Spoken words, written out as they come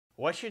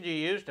What should you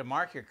use to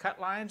mark your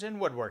cut lines in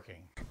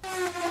woodworking?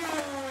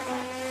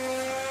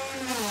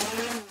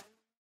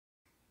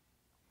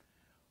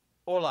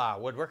 Hola,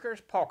 woodworkers.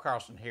 Paul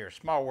Carlson here,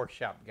 small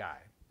workshop guy.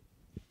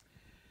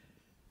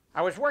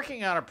 I was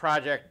working on a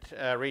project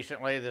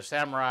recently, the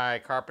Samurai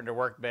Carpenter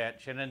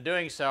Workbench, and in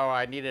doing so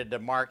I needed to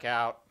mark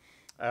out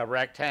a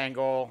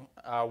rectangle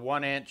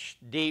 1 inch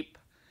deep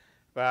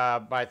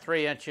by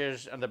 3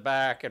 inches on the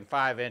back and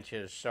 5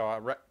 inches,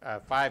 so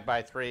 5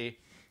 by 3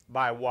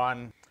 by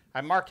 1. I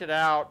marked it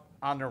out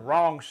on the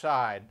wrong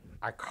side.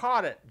 I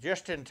caught it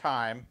just in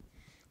time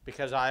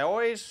because I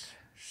always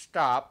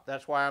stop.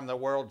 That's why I'm the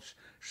world's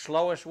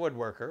slowest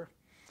woodworker.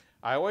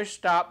 I always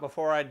stop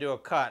before I do a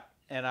cut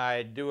and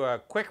I do a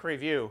quick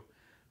review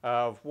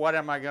of what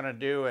am I going to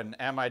do and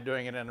am I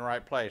doing it in the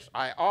right place.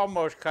 I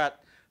almost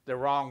cut the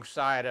wrong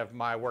side of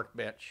my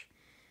workbench.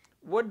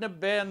 Wouldn't have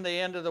been the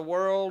end of the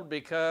world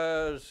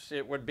because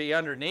it would be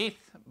underneath,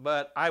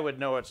 but I would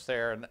know it's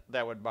there and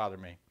that would bother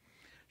me.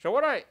 So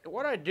what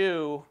I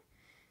do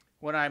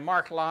when I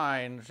mark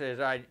lines is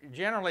I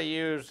generally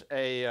use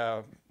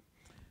a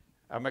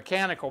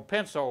mechanical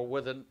pencil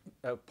with a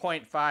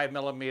 0.5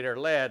 millimeter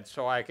lead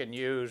so I can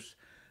use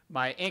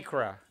my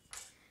Incra.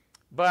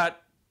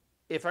 But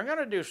if I'm going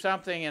to do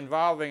something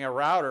involving a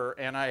router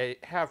and I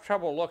have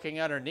trouble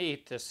looking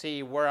underneath to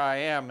see where I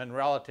am in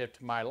relative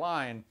to my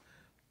line,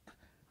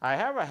 I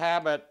have a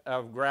habit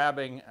of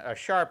grabbing a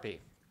Sharpie.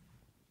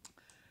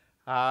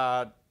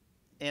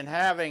 In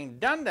having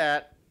done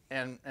that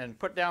and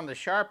put down the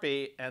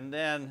Sharpie and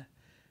then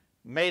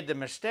made the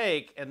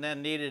mistake and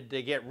then needed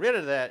to get rid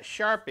of that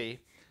Sharpie,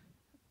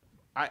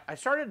 I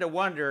started to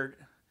wonder,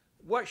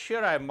 what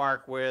should I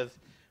mark with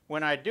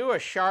when I do a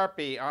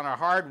Sharpie on a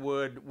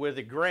hardwood with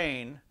a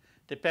grain,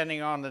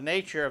 depending on the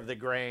nature of the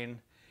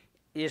grain,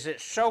 is it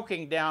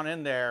soaking down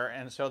in there,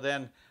 and so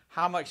then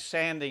how much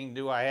sanding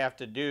do I have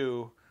to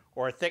do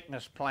or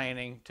thickness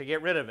planing to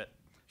get rid of it?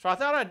 So I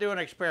thought I'd do an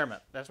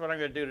experiment. That's what I'm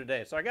going to do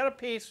today. So I got a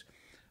piece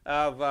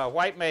of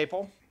white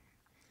maple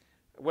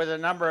with a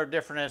number of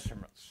different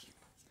instruments.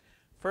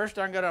 First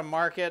I'm going to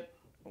mark it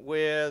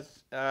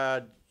with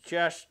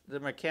just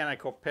the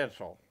mechanical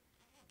pencil.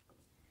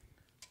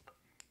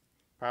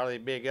 Probably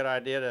be a good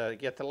idea to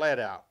get the lead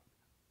out.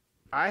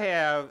 I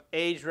have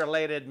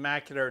age-related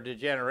macular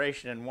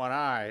degeneration in one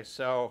eye,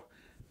 so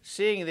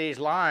seeing these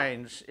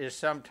lines is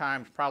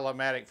sometimes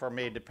problematic for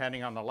me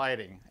depending on the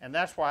lighting, and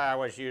that's why I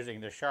was using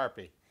the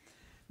Sharpie.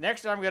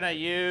 Next I'm going to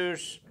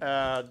use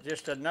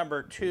just a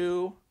number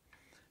 2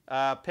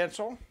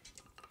 pencil.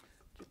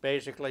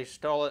 Basically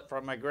stole it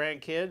from my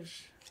grandkids.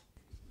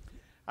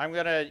 I'm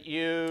going to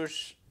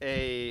use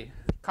a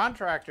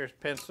contractor's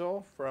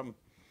pencil from,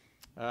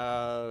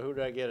 who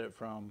did I get it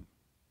from?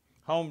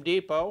 Home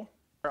Depot.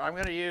 I'm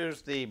going to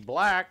use the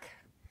black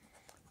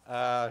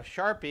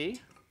Sharpie.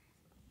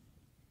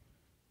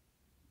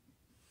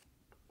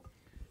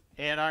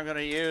 And I'm going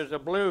to use a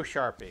blue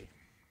Sharpie.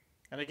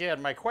 And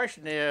again, my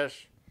question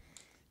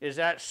is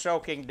that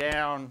soaking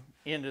down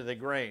into the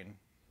grain?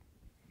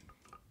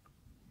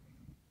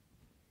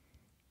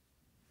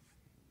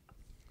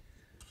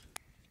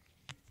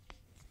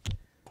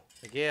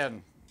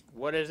 Again,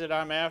 what is it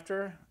I'm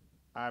after?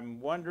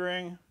 I'm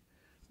wondering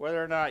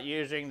whether or not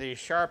using these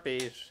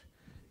Sharpies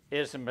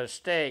is a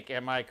mistake.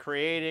 Am I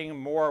creating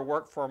more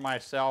work for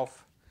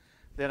myself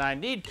than I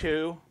need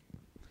to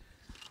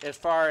as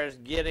far as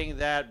getting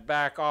that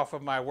back off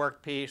of my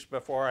workpiece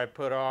before I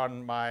put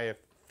on my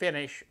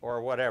finish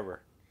or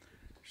whatever?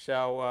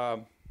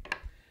 So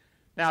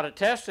now to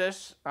test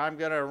this, I'm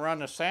going to run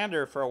the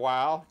sander for a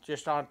while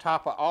just on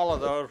top of all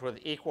of those with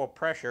equal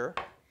pressure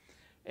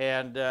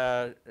and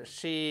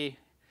see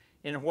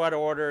in what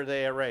order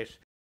they erase.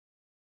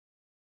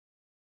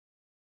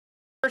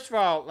 First of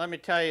all, let me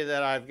tell you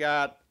that I've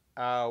got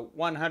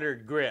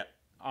 100 grit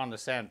on the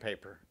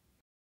sandpaper.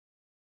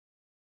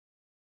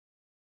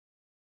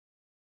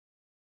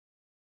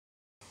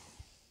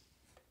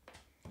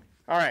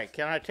 All right,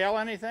 can I tell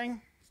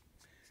anything?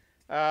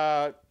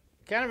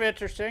 Kind of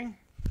interesting.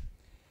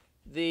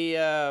 The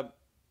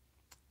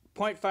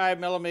 0.5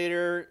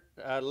 millimeter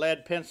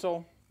lead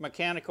pencil,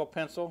 mechanical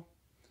pencil,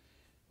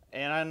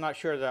 and I'm not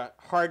sure the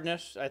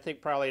hardness, I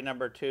think probably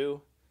number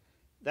 2.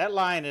 That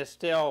line is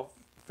still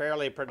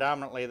fairly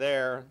predominantly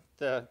there.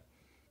 The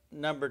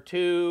number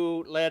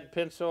 2 lead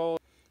pencil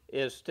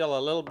is still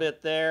a little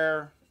bit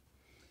there.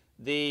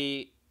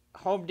 The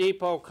Home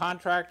Depot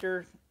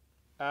contractor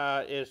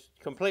is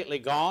completely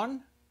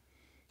gone,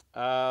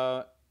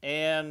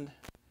 and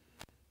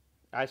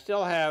I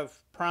still have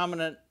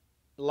prominent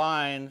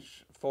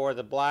lines for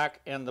the black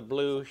and the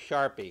blue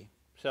Sharpie.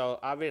 So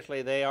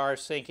obviously they are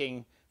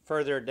sinking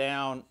further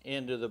down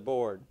into the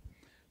board.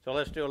 So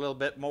let's do a little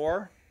bit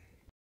more.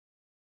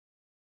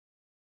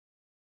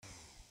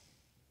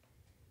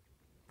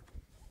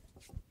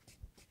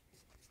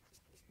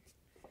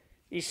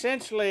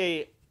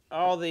 Essentially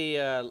all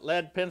the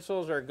lead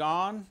pencils are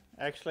gone.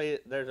 Actually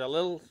there's a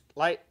little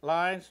light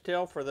line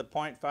still for the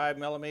 0.5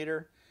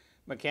 millimeter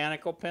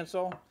mechanical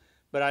pencil,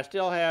 but I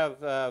still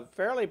have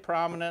fairly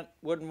prominent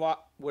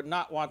would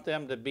not want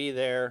them to be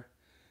there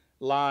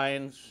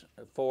lines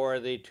for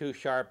the two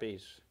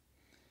Sharpies.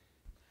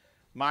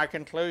 My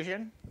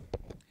conclusion,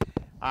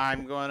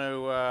 I'm going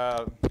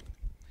to,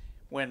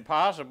 when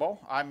possible,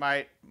 I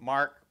might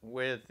mark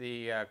with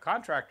the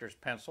contractor's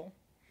pencil,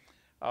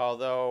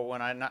 although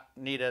when I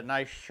need a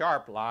nice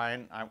sharp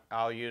line,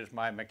 I'll use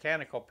my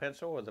mechanical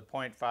pencil with a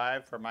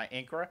 0.5 for my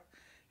Incra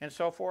and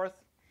so forth,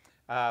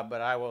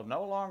 but I will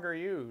no longer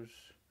use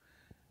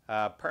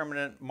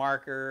permanent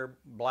marker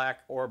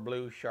black or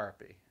blue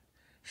Sharpie.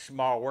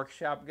 Small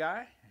Workshop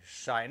Guy,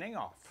 signing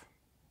off.